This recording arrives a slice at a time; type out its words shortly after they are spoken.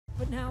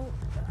now,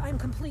 I'm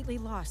completely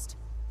lost.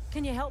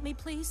 Can you help me,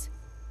 please?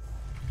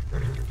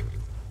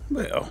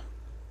 Well,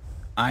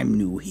 I'm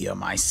new here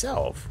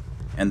myself,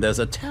 and there's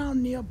a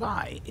town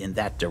nearby in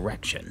that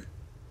direction.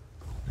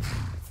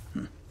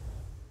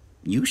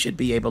 You should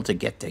be able to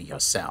get there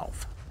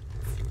yourself.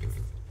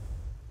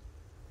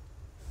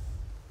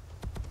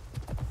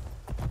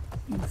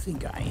 You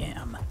think I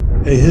am?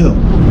 Hey, Hill.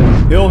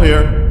 Hill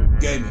here.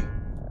 Gaming.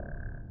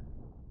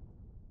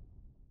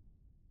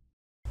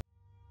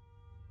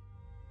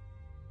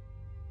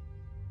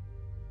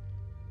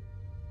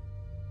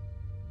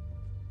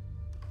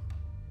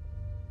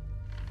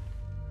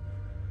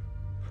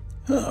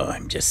 Oh,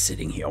 I'm just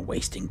sitting here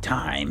wasting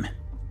time.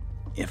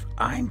 If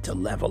I'm to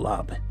level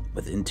up,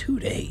 within 2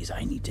 days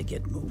I need to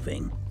get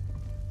moving.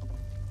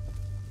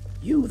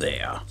 You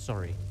there?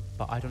 Sorry,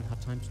 but I don't have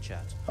time to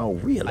chat. Oh,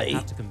 really? I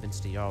have to convince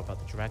the Jarl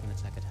about the dragon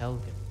attack at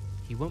Helgen.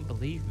 He won't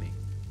believe me.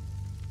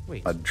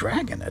 Wait. A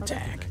dragon I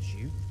attack? recognize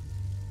you.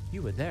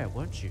 You were there,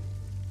 weren't you?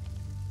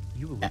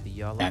 You were with the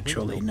Jarl of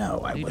Actually, Windhelm, no,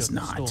 I leader was of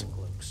the not.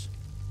 Stormcloaks.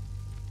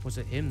 Was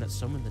it him that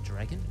summoned the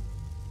dragon?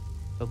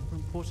 But more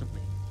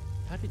importantly,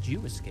 how did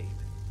you escape?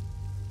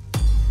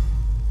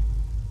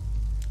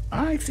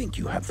 I think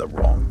you have the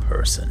wrong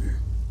person.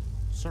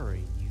 Sorry,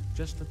 you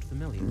just looked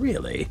familiar.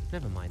 Really?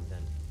 Never mind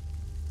then.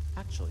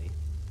 Actually,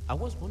 I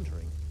was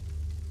wondering,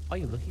 are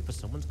you looking for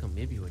someone to come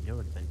with you in your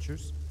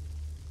adventures?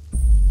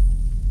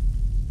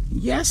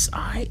 Yes,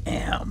 I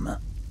am.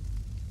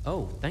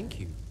 Oh, thank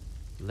you.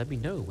 Let me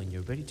know when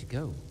you're ready to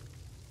go.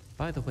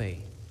 By the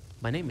way,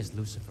 my name is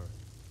Lucifer.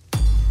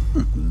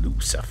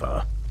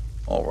 Lucifer.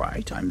 All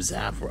right, I'm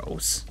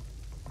Zavros.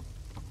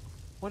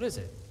 What is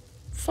it?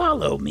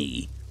 Follow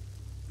me.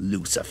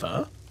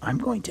 Lucifer, I'm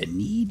going to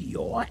need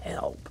your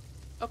help.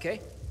 Okay,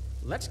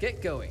 let's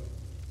get going.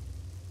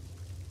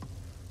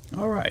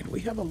 All right, we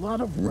have a lot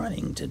of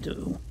running to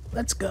do.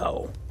 Let's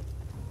go.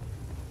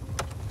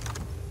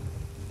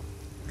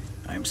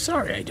 I'm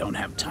sorry I don't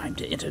have time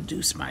to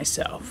introduce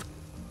myself.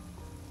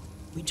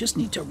 We just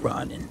need to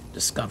run and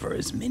discover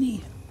as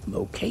many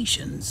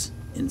locations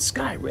in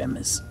Skyrim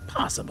as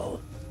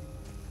possible.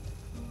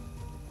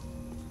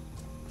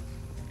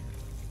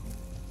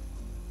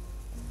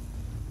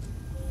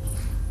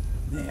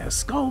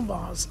 There's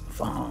Skolvar's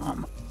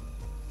farm.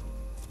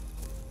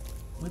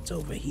 What's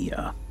over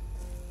here?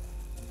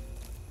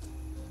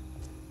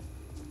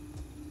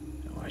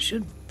 Oh, I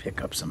should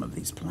pick up some of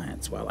these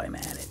plants while I'm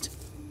at it.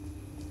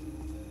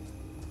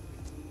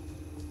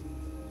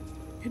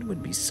 It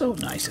would be so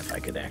nice if I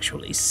could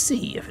actually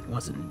see if it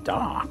wasn't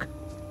dark.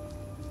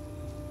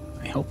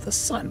 I hope the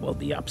sun will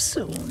be up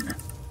soon.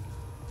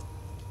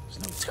 There's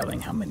no telling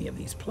how many of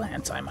these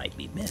plants I might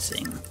be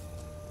missing.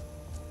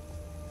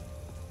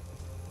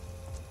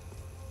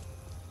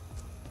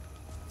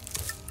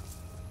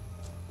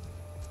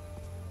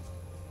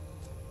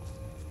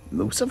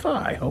 Lucifer,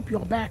 I hope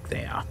you're back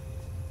there.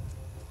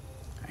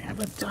 I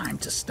haven't time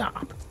to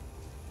stop.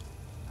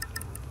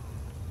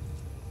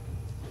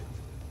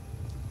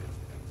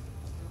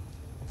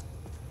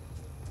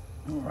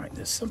 Alright,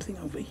 there's something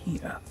over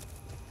here.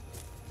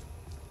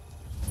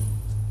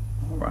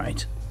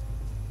 Alright.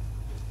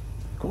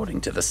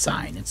 According to the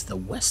sign, it's the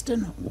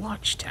Western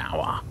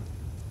Watchtower.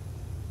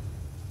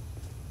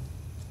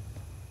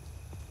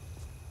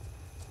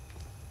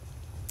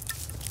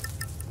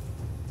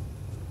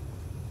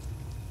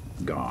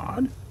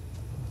 God.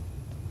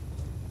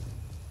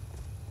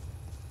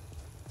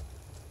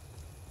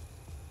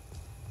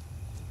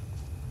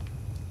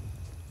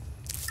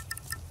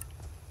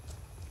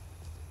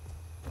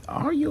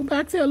 Are you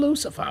back there,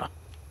 Lucifer?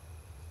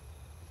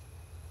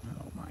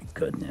 Oh my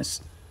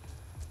goodness.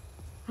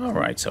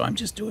 Alright, so I'm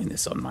just doing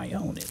this on my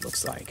own, it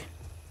looks like.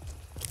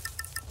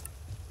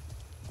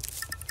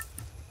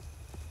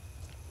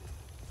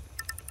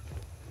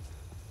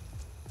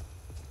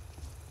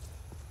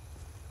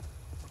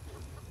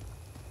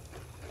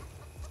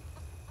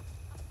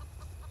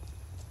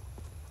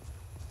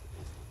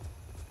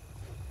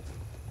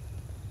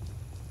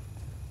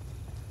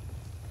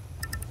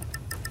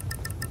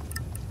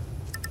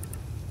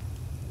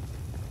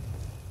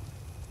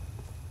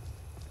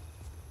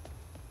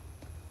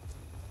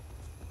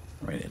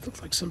 Right, it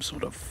looks like some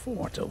sort of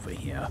fort over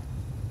here.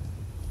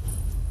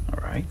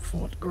 Alright,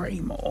 Fort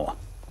Greymore.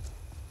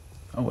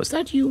 Oh, is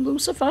that you,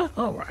 Lucifer?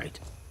 Alright.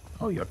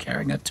 Oh, you're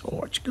carrying a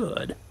torch.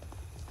 Good.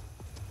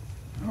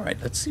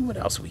 Alright, let's see what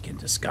else we can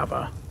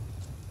discover.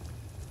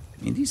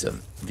 I mean, these are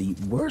the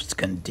worst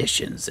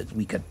conditions that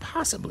we could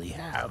possibly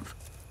have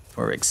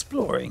for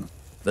exploring.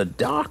 The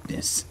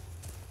darkness,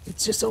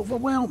 it's just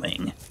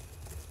overwhelming.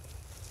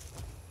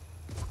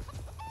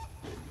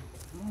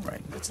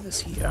 Alright, what's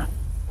this here?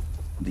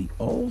 The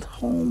old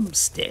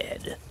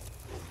homestead.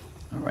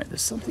 Alright,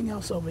 there's something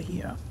else over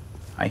here.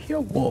 I hear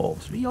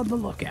wolves. Be on the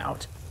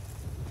lookout.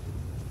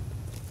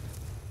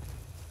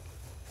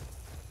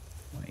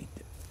 Wait.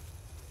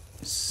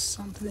 There's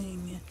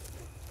something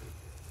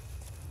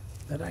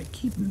that I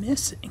keep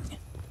missing.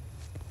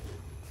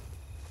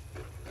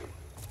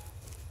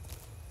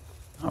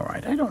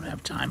 Alright, I don't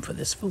have time for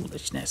this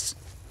foolishness.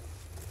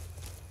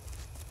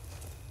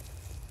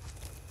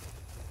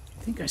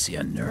 I think I see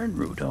a Nern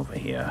root over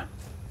here.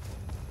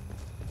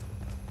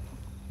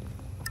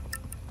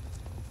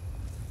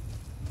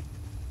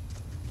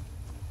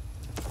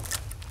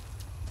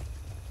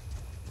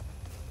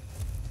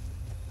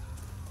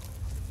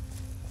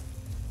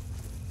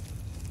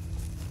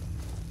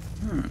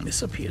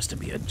 This appears to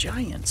be a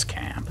giant's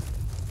camp.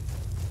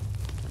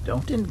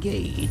 Don't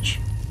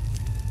engage.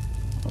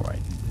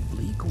 Alright,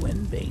 Bleak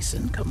Wind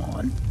Basin, come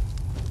on.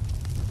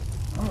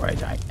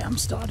 Alright, I am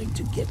starting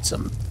to get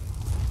some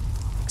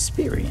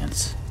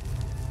experience.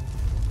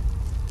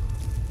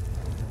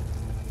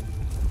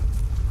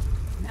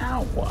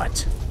 Now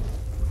what?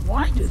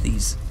 Why do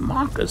these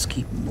markers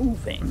keep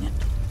moving?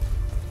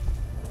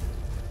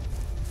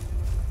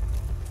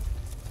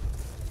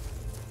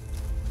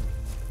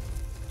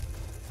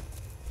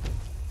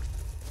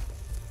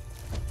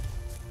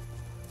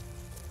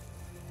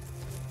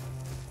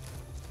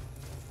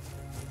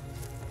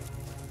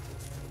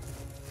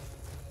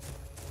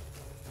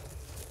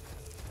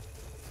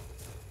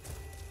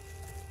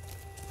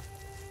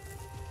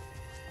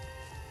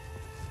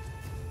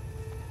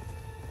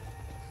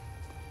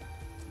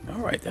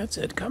 Alright, that's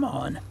it. Come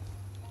on.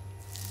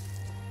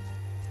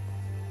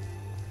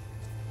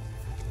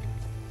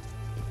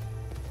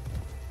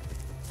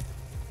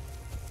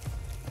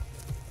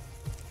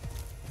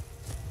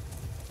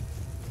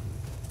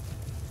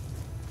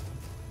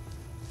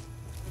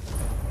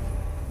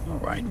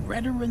 Alright,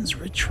 Veteran's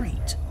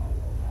Retreat.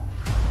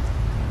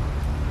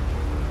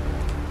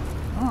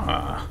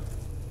 Ah.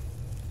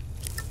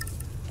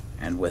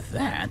 And with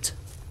that,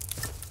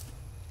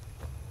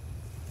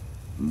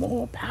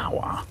 more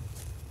power.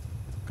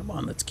 Come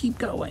on, let's keep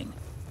going.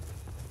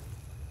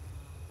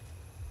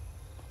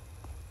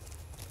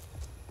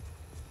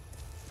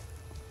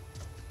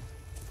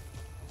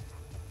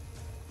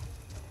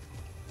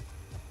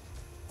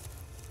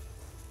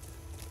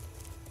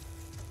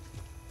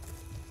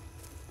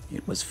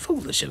 It was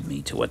foolish of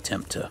me to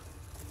attempt to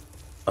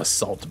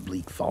assault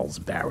Bleak Falls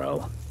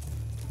Barrow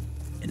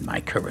in my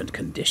current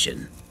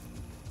condition.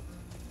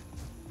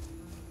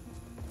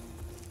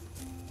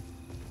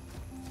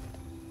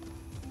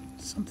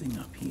 Something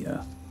up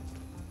here.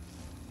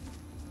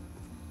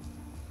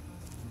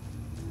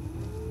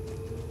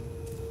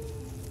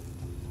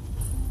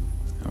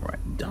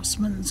 Alright,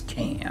 Dustman's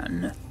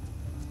Can.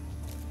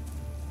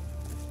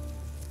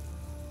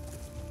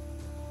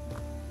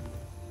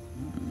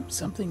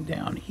 Something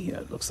down here.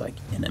 It looks like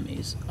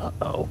enemies.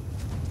 Uh-oh.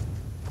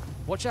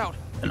 Watch out!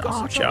 An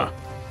archer.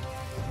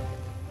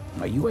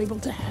 Are you able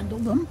to handle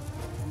them?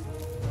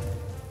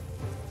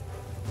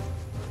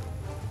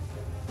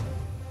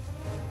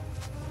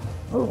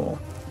 Oh.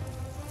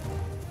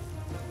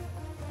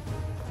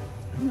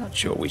 I'm not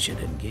sure we should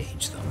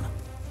engage them.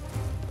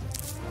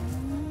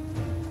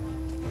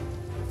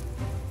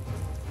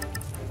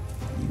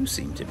 You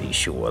seem to be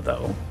sure,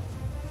 though.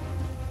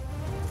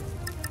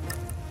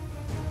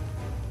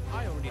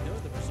 I already know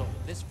the result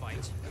of this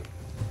fight.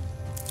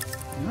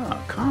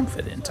 Ah,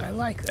 confident. I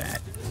like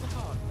that. It was the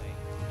hard way.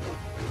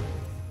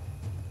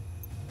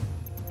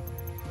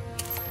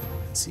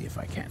 Let's see if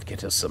I can't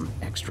get us some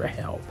extra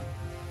help.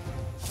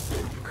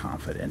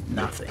 Confident,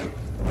 nothing.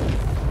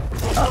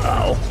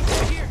 Uh-oh!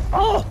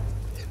 Oh!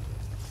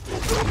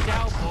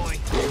 Cowboy!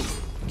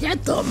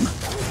 Get them!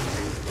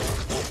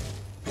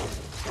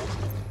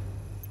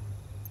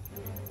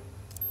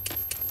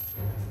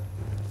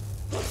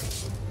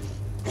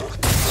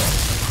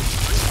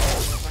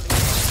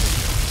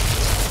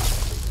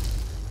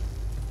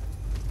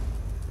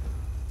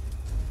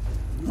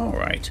 All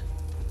right.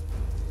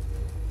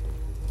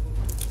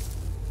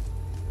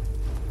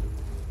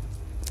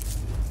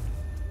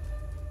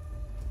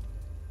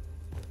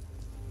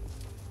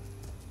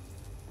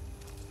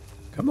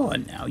 Come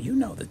on now, you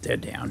know that they're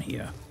down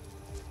here.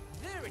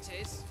 There it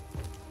is!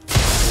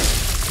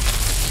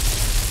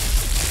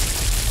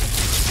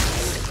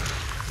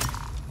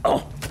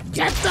 Oh,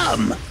 get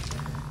them!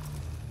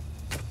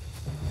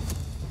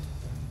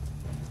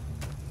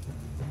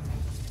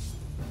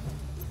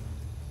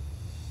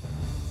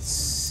 Let's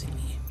see.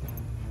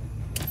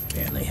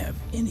 Barely have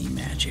any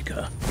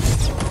magicka.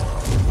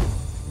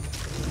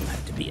 It'll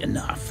have to be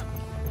enough.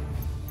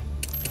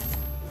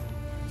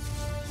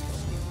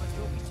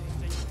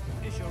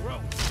 Here's your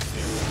rope.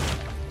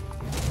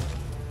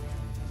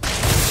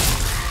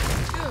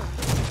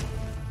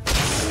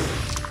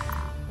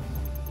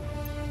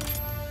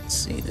 Let's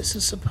see, this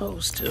is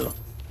supposed to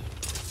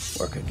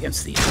work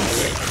against the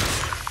undead.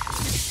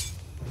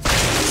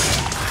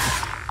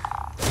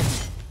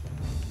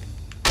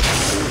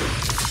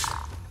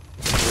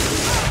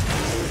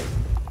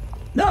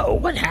 No,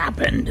 what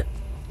happened?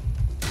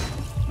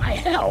 My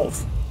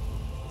health.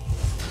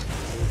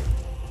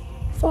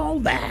 Fall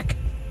back.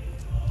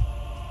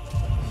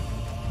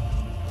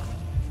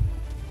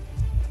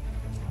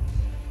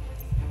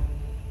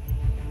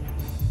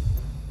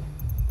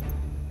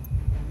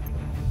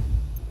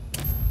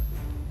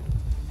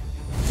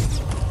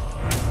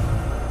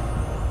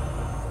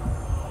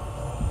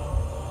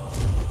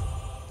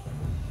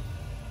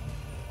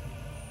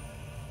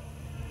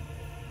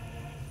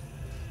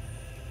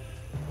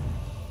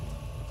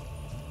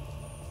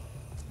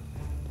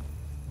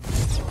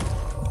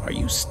 Are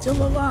you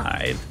still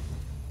alive?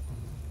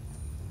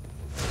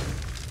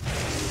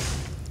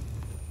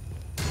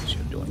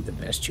 You're doing the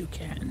best you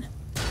can.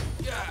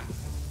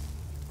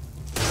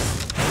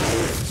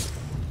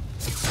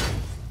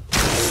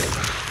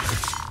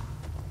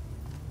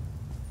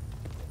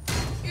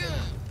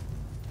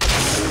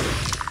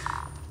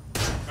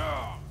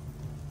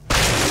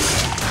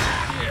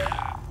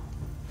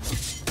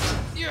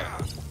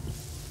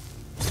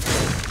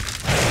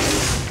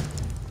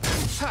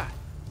 Ha!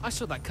 I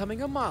saw that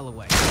coming a mile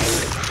away.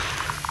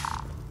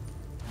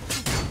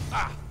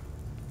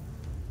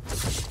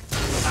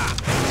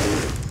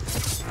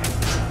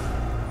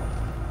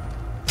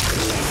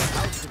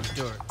 How's the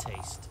dirt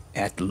taste?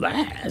 At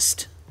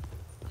last?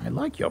 I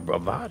like your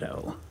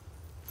bravado.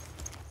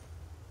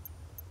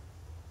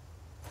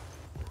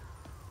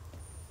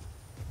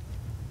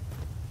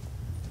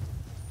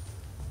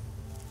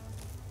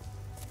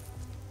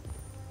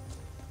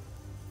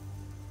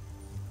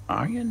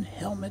 Iron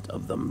Helmet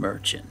of the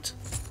Merchant.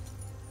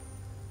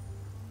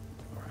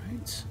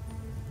 Alright.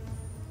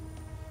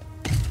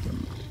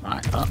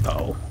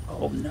 Uh-oh.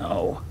 Oh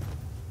no.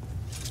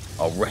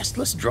 A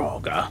restless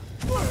Draugr.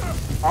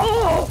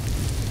 Oh!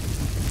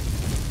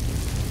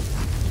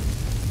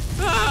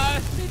 Ah!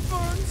 It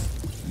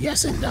burns!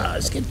 Yes, it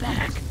does. Get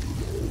back.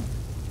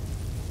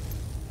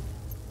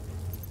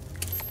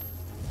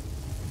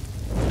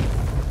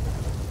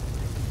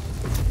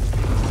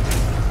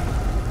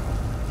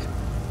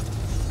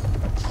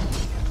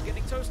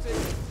 Getting toasted.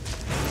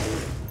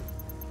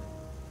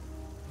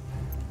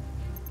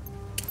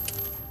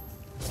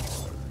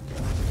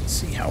 Let's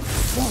see how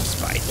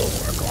frostbite will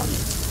work on.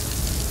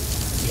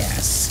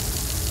 Yes.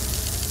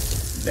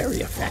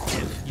 Very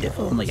effective. If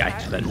only I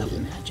had enough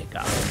magic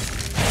up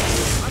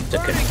to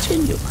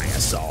continue my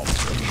assault.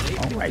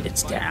 Alright,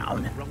 it's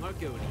down. Wrong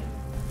Argonian.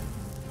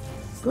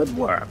 Good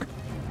work,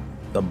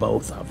 the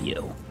both of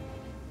you.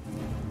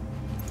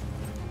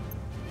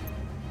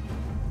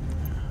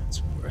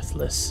 It's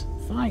worthless.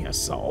 Fire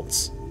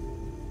salts.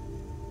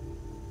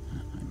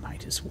 I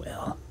might as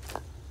well.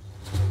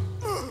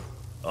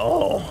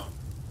 Oh.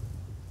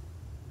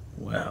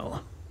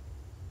 Well.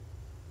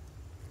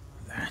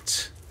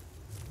 That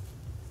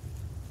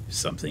is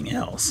something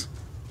else.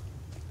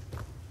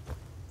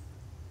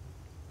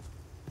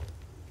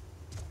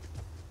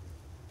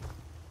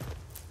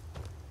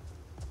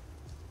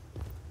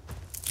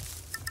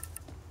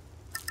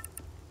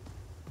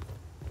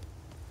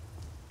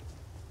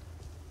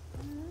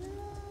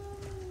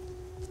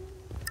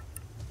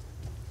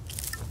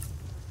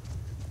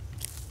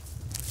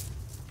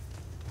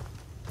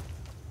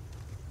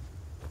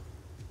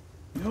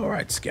 All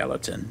right,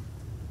 skeleton.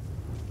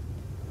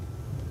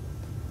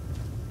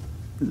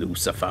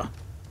 Lucifer.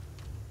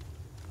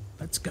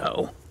 Let's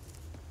go.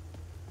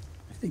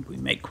 I think we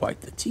make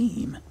quite the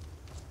team.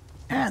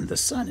 And the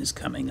sun is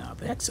coming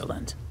up.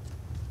 Excellent.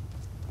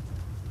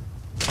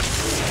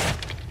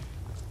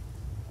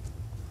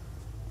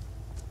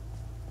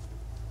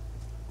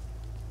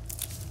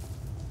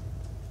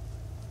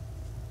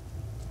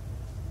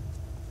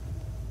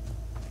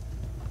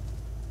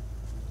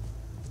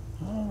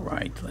 All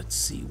right, let's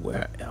see,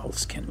 where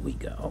else can we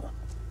go?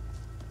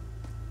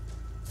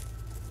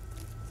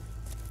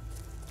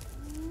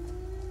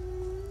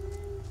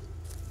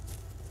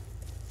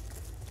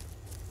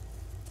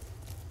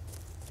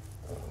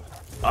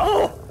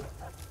 Oh!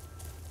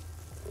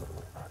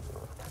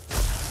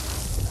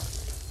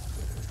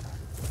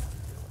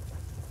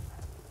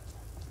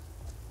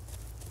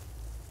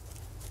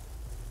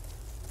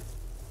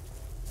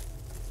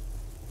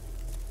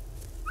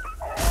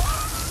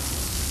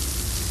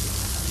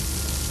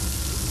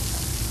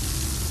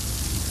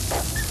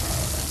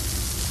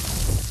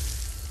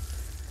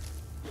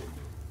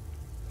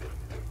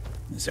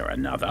 Is there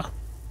another?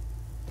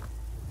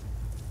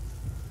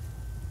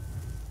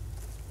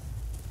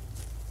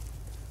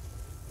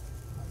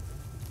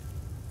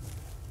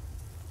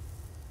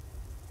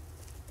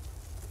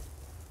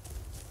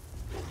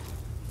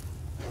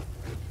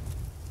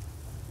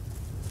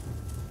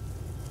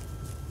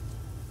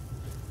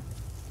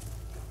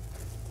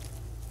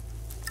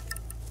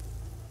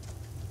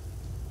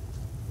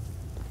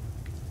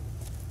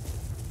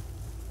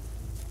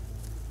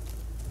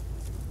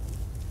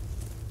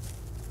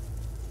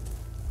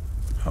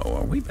 Oh,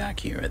 are we back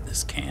here at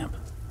this camp?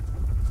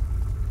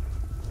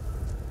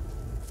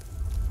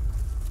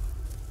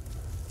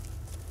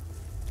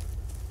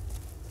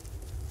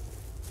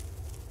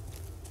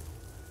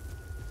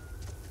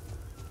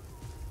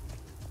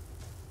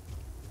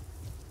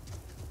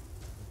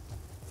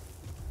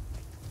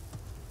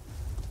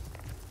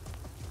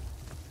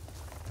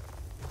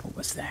 What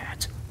was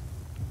that?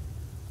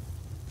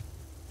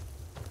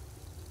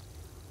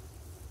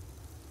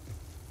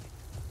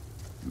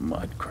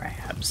 Mud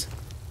crabs.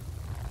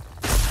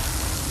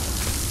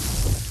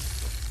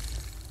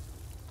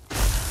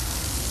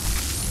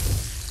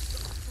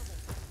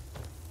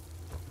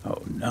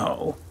 Oh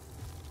no.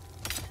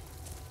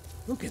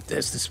 Look at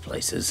this. This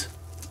place is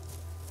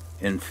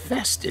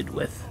infested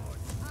with...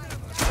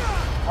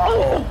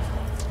 Oh!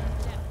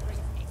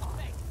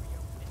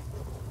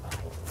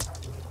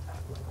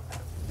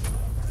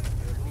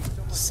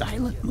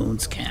 Silent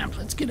Moon's camp.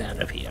 Let's get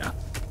out of here.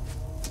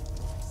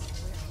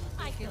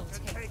 I can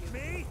take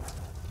you.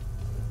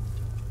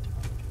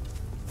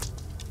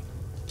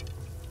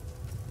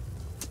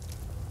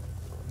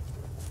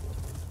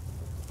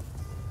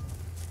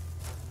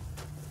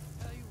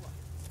 Tell you what,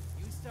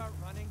 you start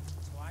running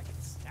so I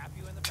can stab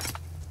you in the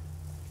back.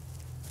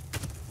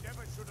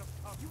 Never should have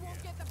come You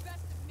won't get the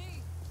best of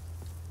me.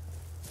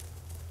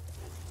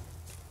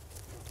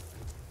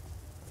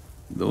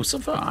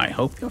 Lucifer, I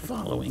hope you're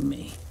following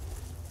me.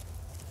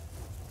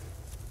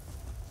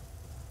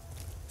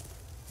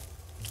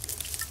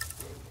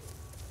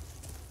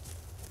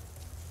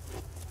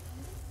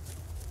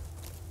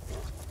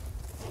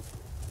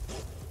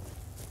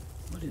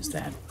 What is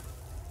that?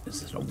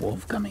 Is it a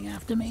wolf coming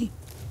after me?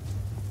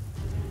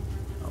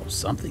 Oh,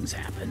 something's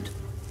happened.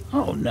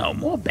 Oh no,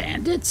 more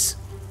bandits?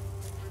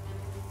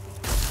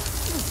 I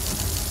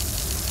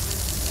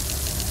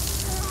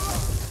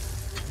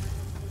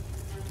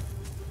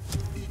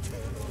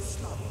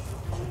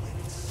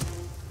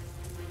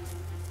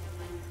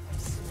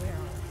swear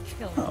I'll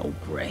kill you. Oh,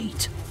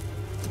 great.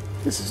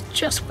 This is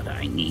just what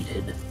I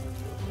needed.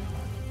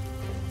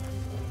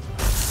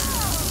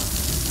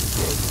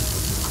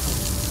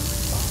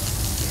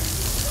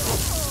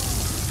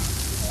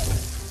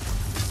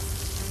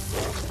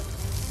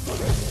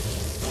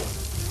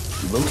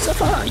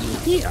 Lucifer, are you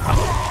here?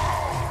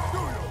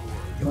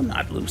 You're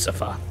not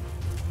Lucifer.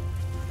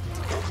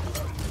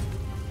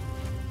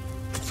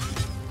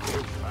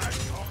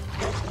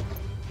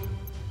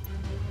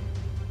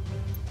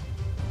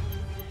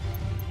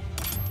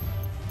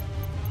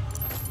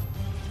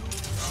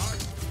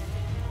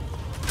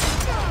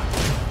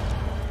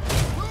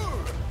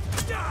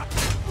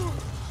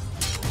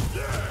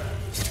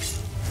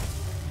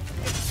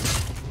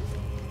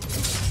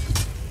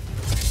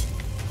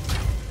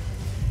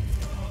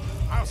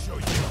 I'll show you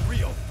a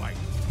real fight.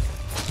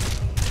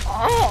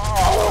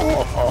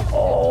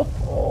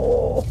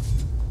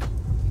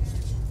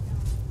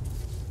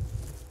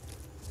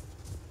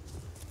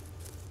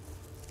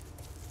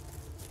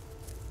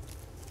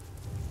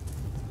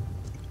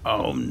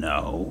 Oh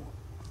no.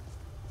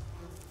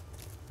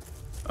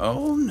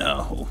 Oh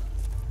no.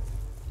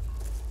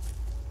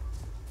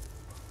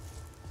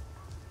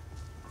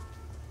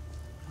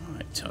 Oh,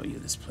 I tell you,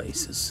 this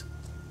place is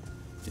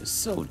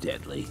so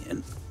deadly,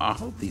 and I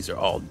hope these are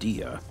all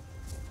deer.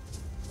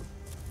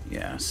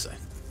 Yes,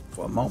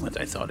 for a moment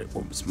I thought it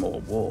was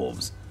more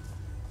wolves.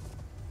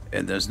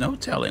 And there's no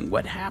telling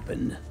what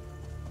happened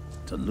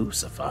to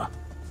Lucifer.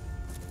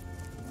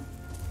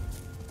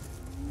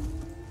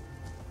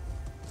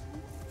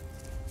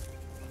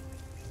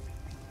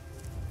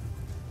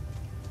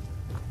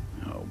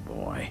 Oh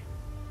boy.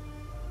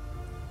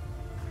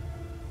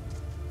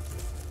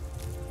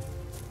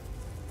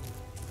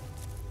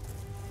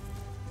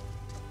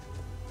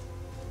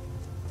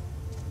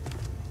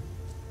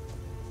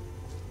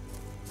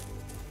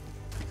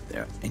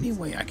 There any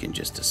way I can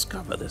just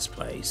discover this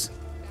place?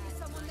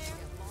 Someone there?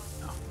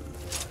 Oh.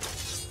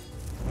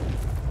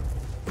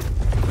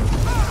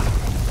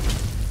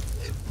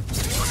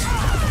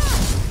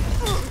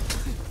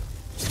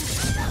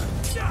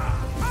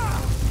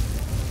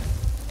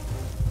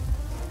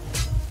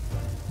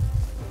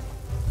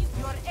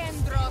 Your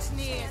Endros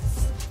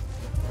needs.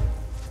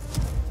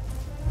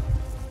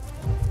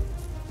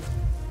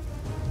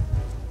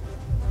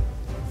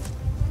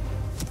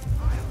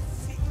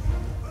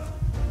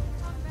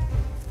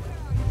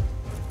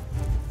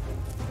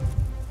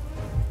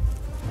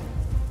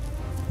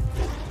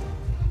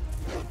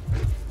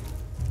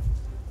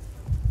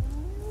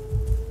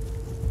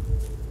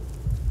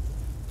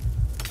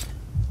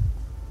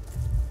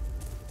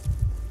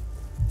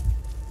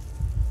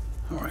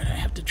 Alright, I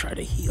have to try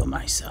to heal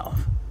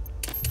myself.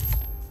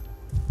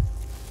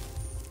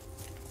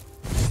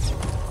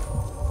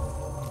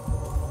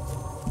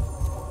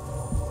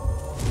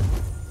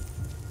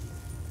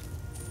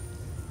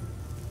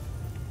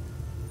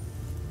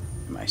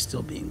 Am I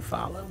still being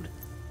followed?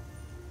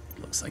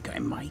 It looks like I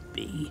might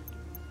be.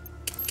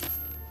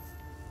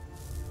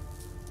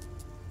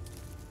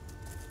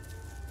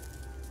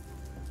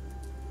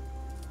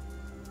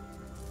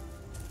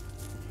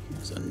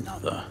 Here's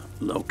another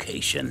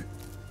location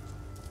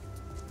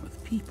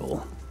with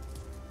people.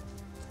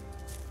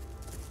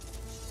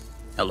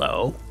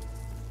 Hello?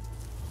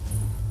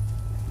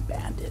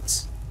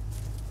 Bandits.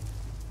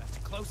 That's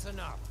close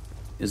enough.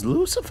 Is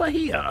Lucifer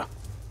here?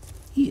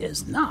 He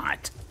is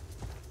not.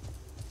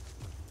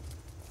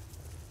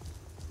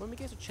 When we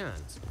get a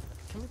chance,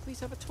 can we please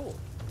have a talk?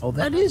 Oh,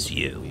 that is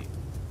you.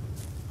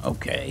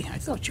 Okay, I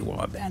thought you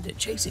were a bandit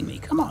chasing me.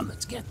 Come on,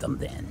 let's get them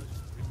then.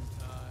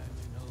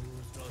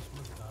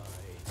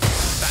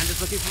 Bandits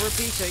looking for a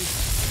beating.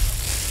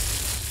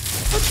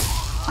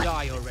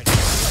 Die already.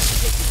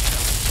 Let's get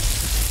yourself.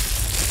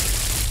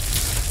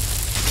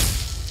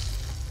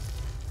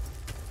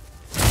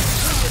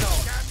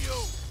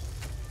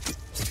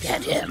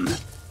 Get him.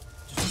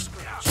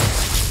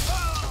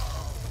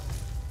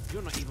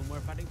 You're not even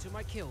worth adding to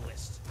my kill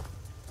list.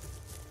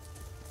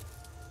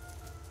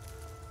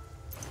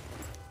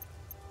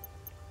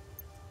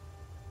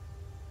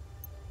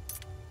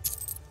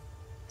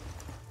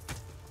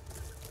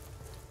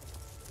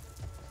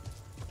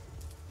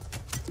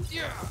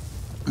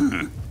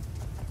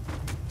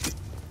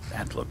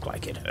 That looked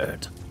like it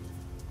hurt.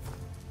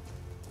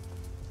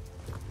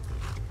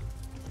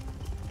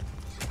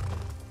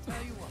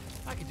 Tell you what,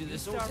 I could do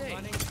this all start day.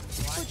 running.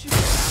 But you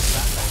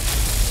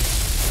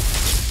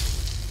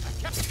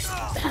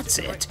That's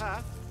the right it.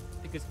 path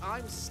because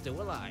I'm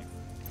still alive.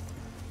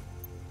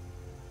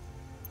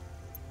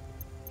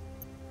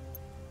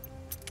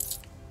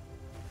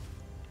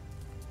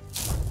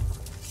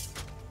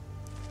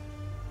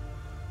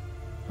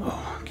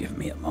 Oh, give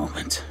me a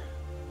moment.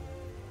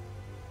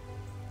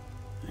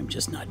 I'm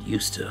just not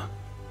used to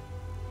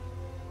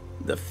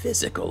the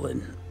physical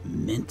and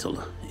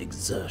mental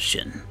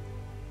exertion.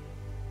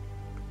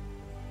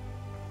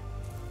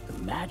 The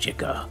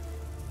magicka.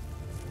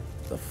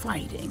 The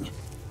fighting.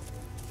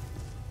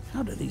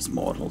 How do these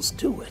mortals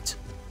do it?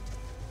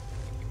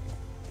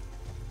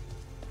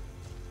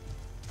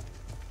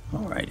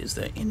 Alright, is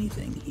there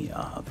anything here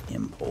of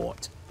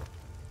import?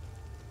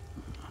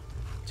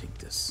 Take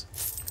this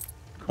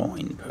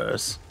coin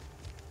purse.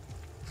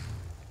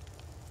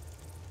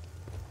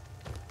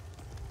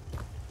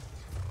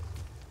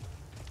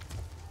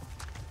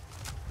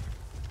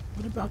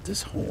 What about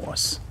this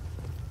horse?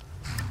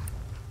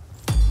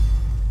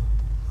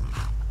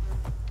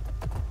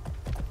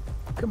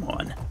 Come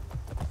on.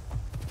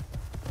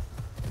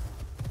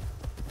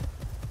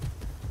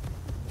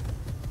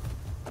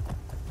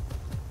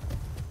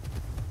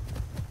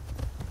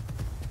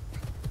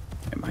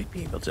 I might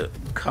be able to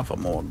cover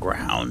more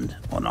ground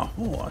on a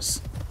horse.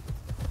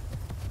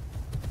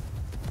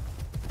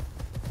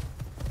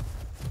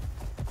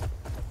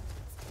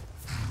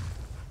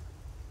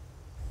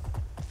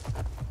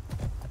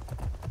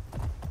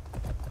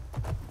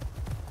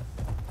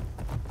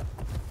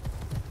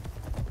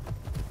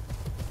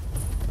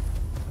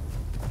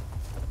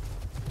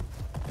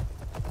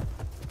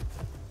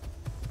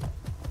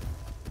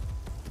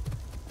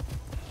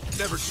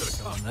 Never should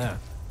have come on that.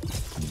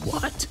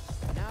 What?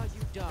 Now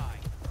you die.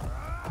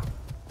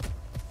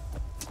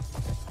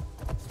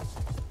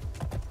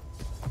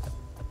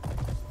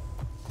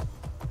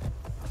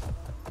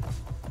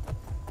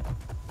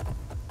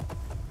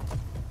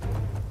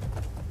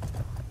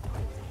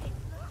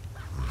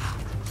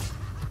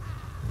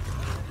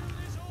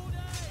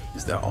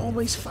 Is there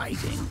always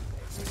fighting?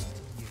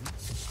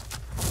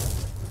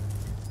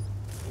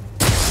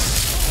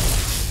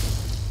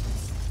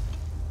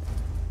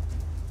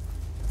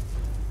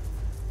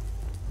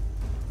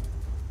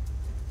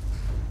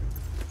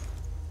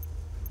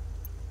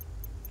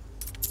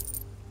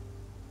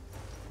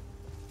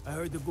 I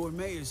heard the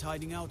gourmet is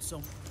hiding out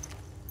some.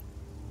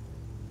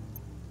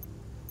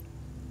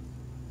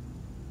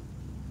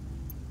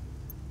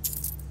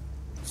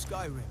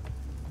 Skyrim.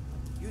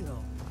 You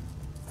know,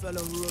 the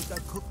fellow who wrote that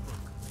cookbook.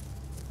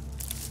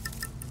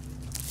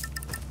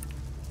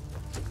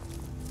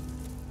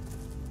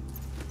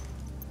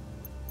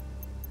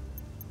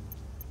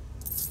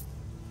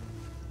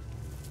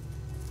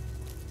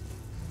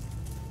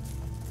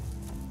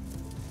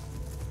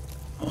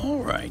 All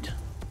right.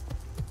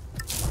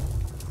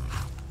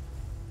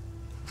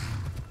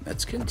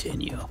 Let's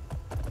continue.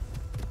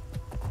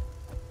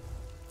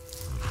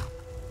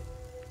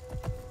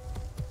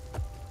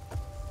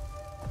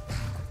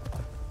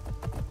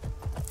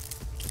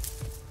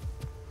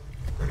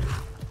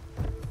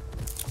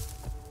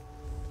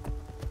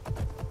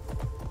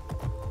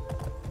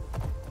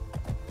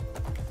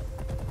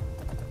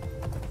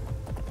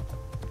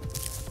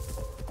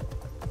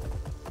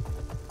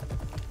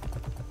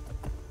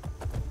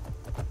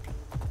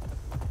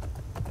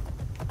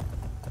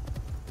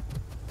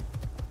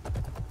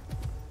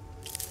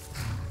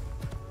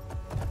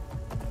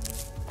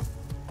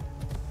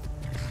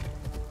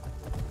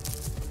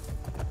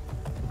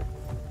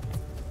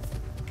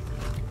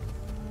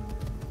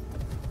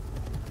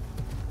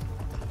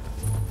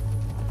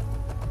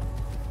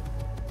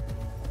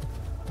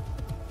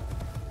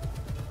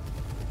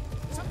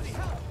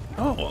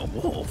 Oh, a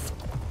wolf.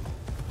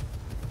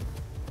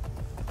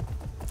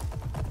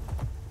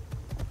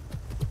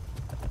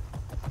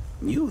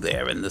 You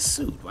there in the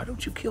suit. Why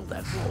don't you kill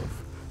that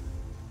wolf?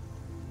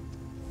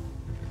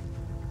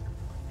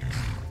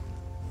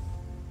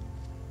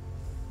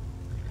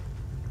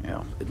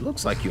 Well, it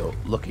looks like you're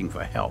looking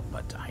for help,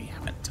 but I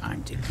haven't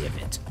time to give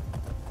it.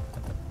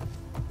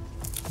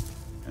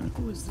 And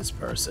who is this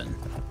person?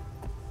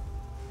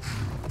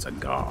 It's a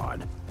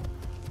god.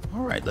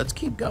 All right, let's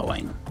keep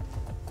going.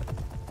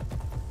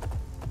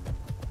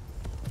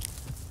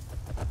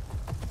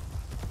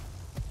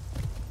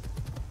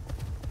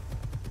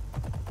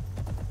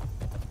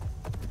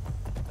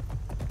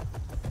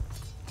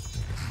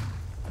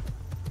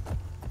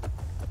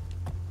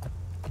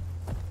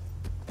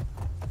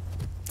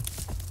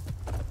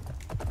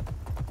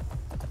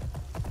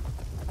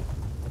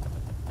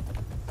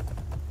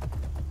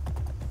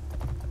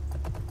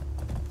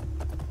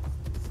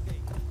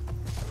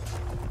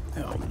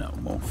 Oh no,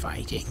 more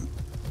fighting.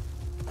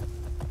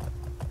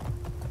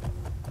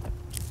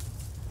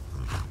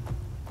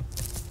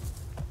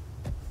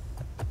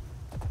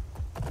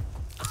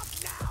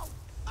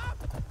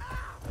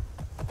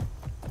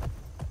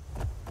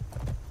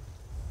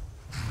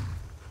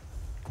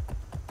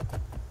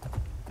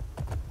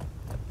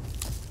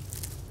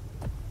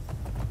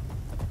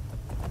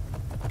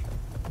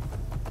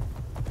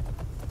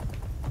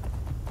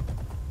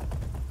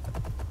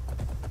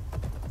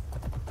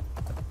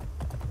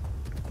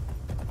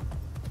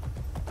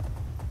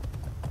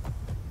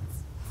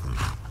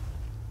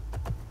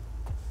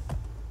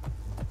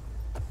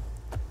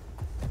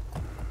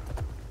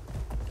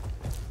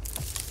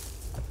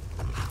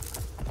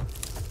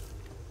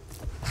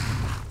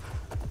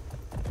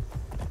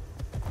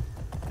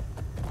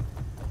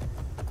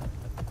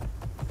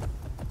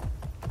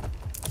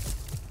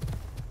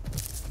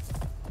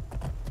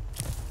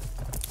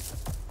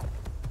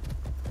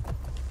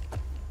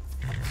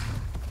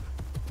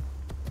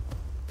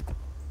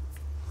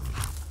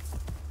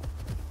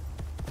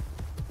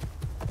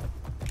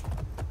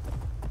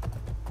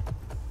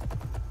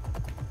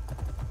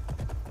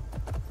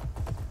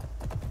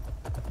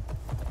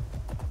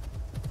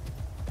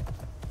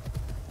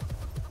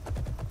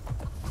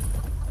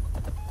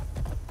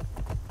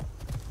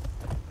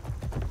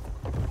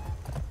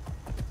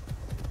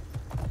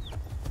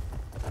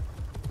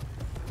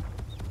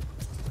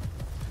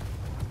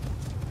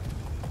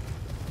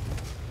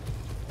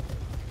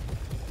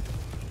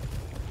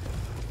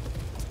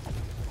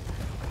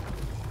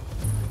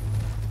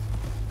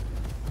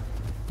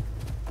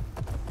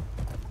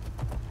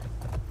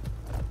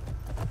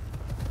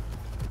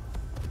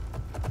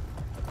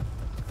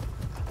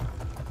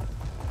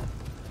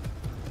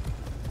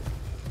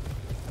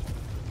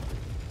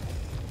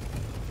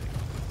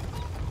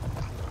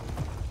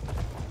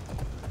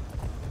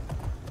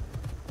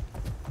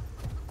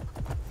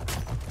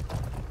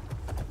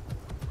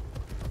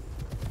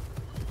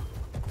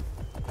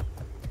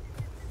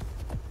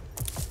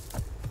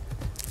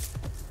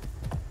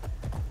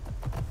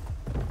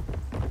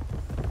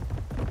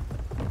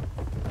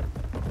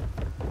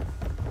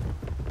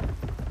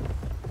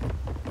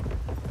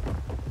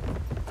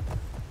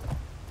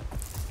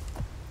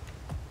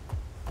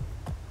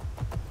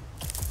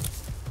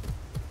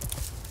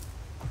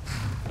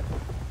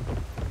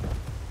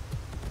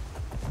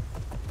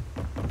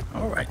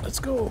 let's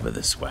go over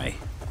this way.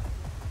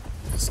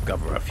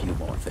 Discover a few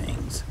more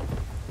things.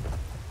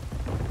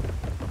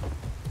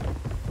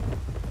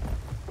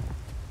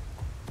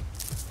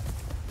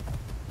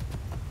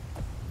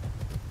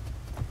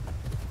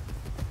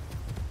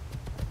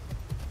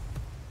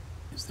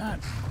 Is that...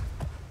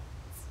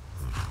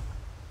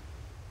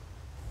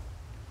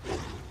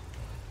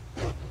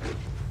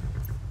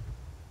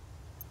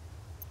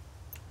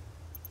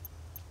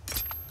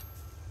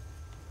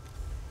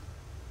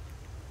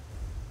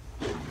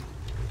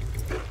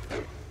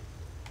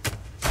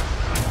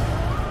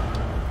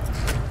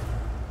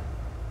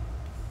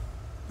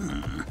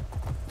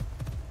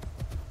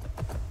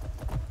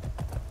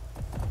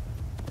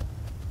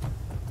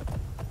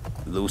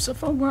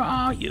 Lucifer, where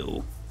are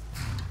you?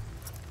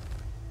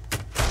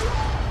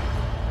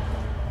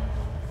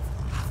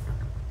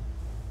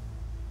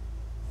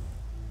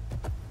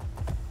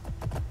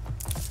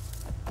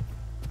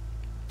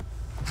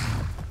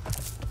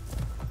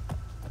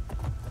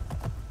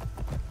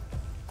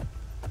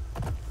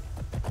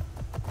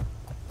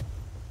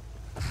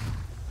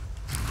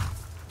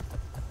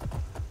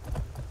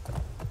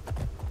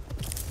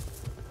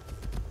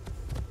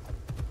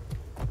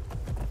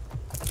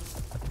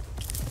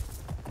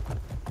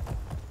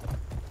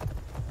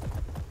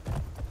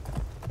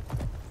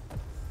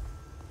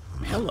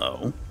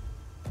 Hello.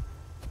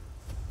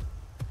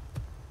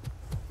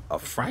 A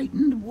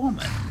frightened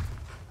woman.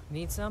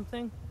 Need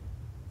something?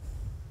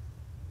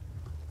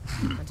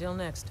 Until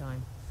next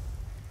time.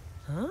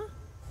 Huh?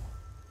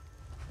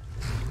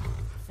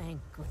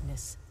 Thank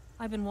goodness.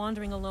 I've been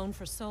wandering alone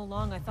for so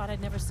long, I thought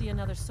I'd never see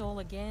another soul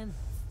again.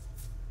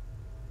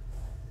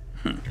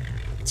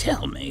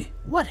 Tell me,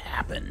 what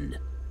happened?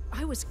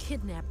 I was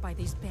kidnapped by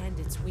these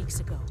bandits weeks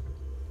ago.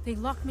 They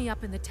locked me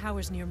up in the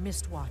towers near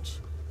Mistwatch.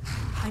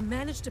 I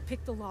managed to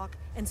pick the lock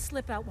and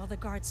slip out while the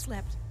guards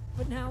slept,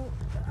 but now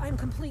I'm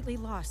completely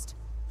lost.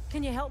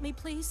 Can you help me,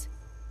 please?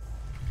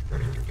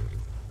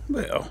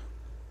 Well,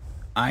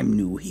 I'm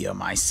new here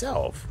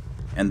myself,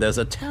 and there's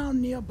a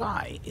town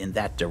nearby in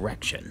that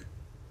direction.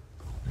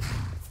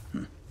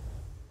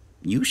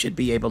 You should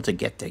be able to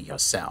get there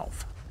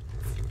yourself.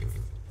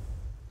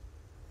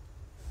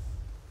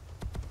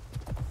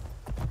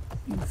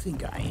 You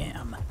think I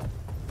am?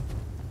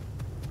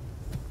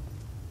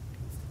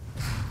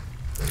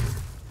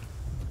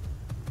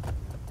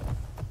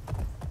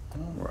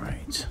 All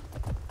right.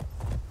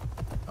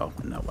 Oh,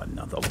 no,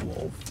 another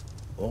wolf.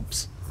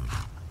 Oops.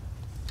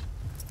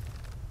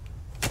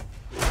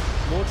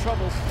 More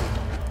trouble.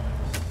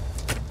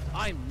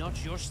 I'm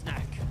not your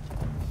snack.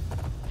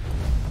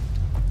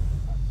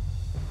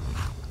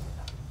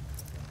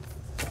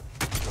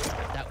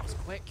 That was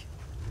quick.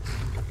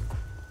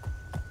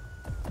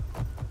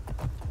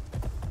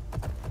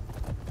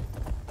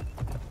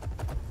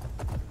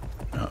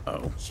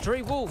 Uh-oh.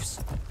 Stray wolves.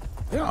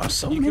 There are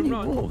so You many can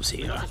run, wolves but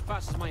here. not as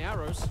fast as my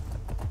arrows.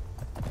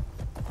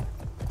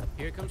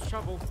 Here comes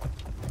trouble.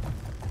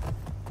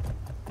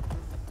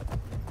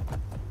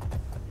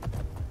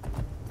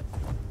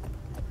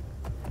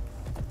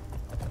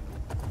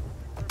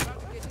 We're about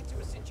to get into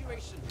a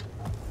situation.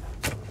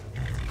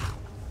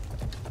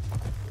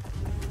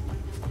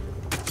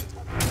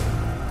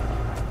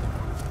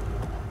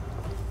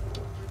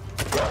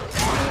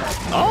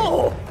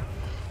 Oh!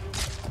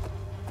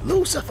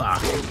 Lucifer!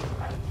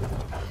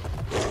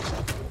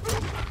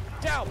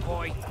 Down,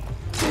 boy.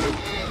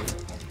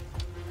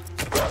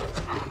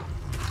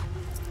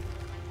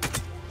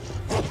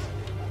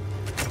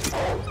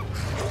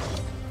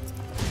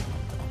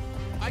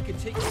 I could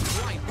take you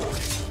blind.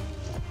 Is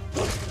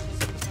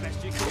it the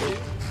best you can do?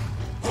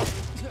 I'm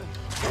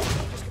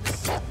just gonna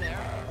sit there.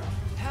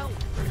 Help!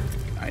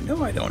 I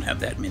know I don't have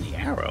that many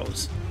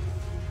arrows.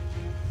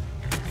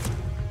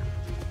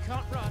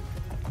 Can't run.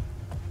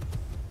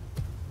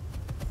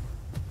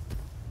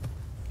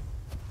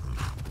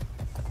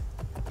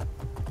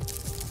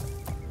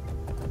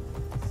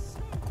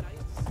 So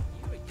nice to see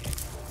you again.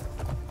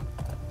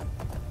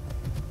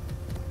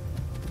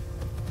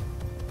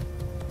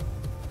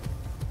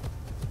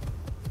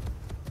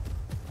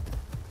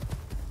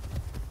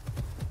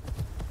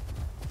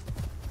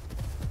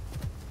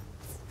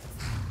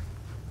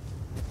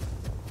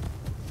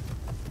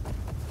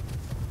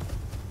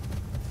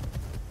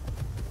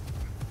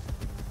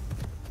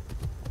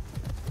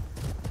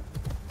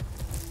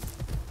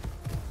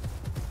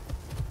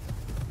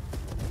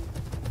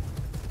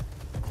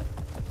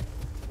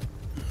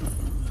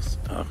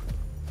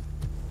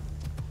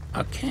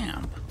 A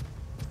camp.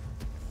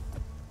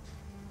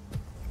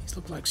 These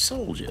look like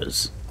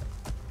soldiers.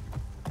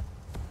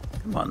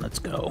 Come on, let's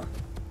go.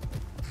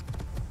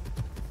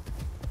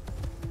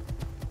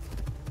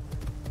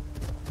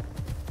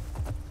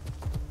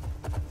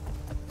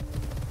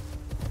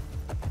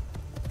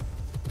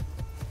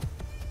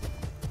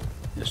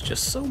 There's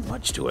just so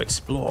much to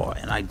explore,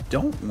 and I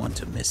don't want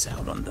to miss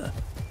out on the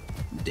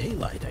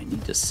daylight. I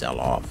need to sell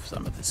off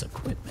some of this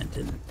equipment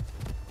and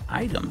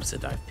items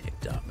that I've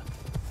picked up.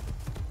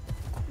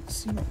 Let's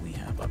see what we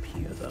have up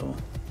here, though,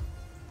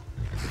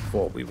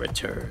 before we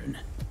return.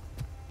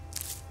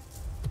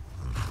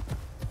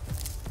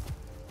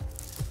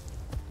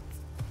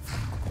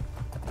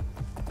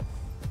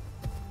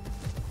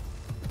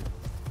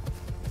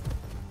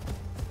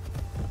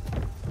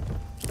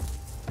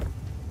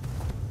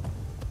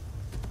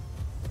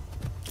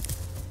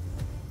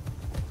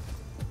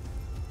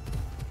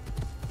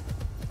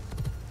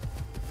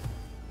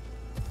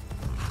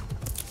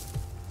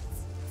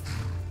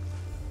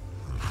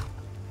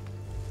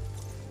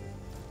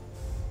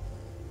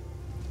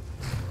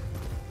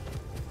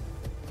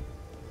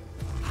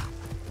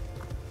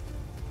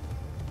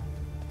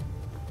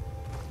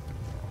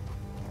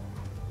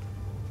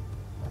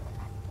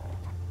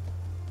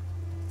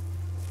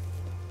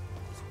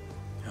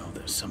 Oh,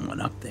 there's someone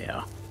up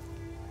there.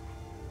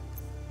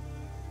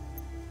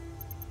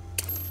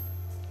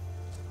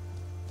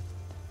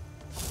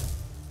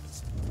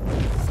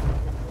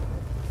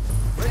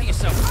 Ready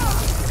yourself.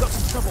 You got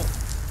some trouble.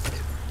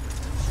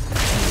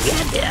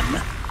 Get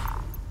him!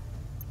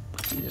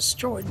 He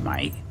destroyed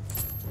my...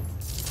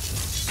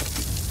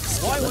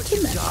 Why would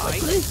you die?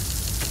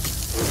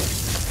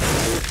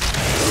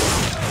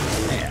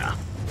 There.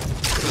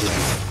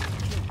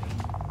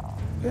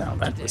 Well,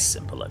 that was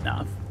simple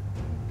enough.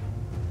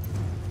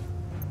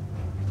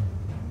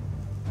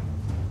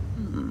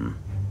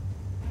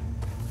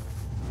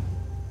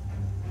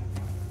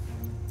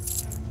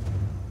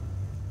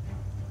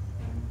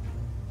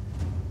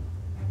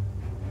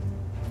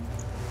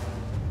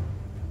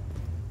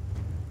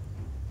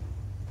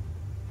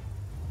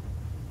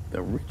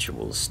 The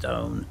ritual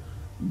stone.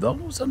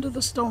 Those under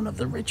the stone of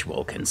the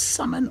ritual can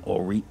summon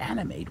or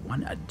reanimate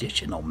one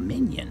additional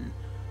minion,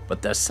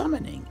 but the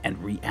summoning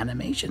and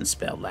reanimation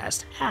spell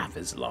lasts half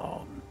as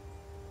long.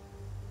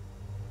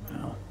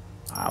 Well,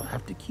 I'll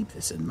have to keep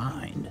this in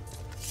mind.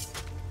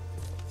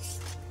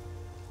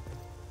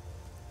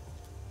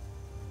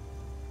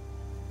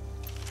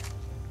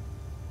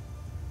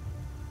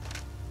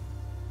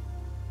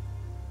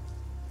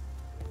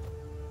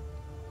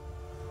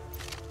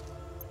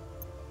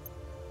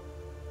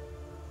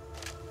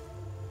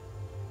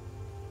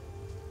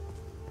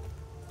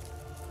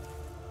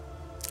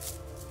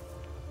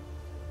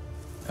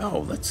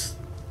 Oh, let's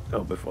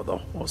go before the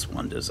horse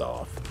wanders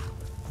off.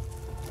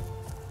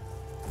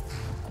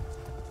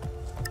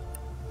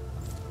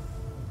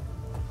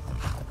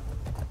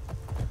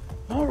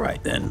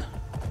 Alright then.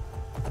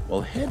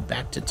 We'll head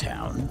back to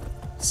town,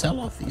 sell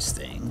off these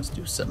things,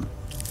 do some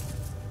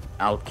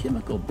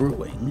alchemical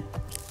brewing.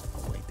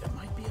 Oh wait, there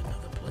might be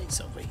another place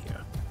over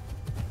here.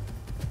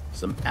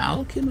 Some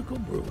alchemical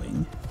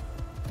brewing.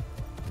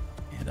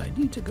 And I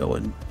need to go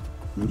and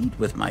meet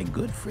with my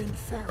good friend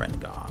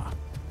Farengar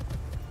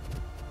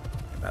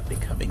about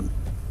becoming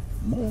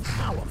more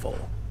powerful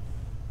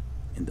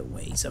in the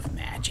ways of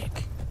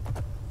magic.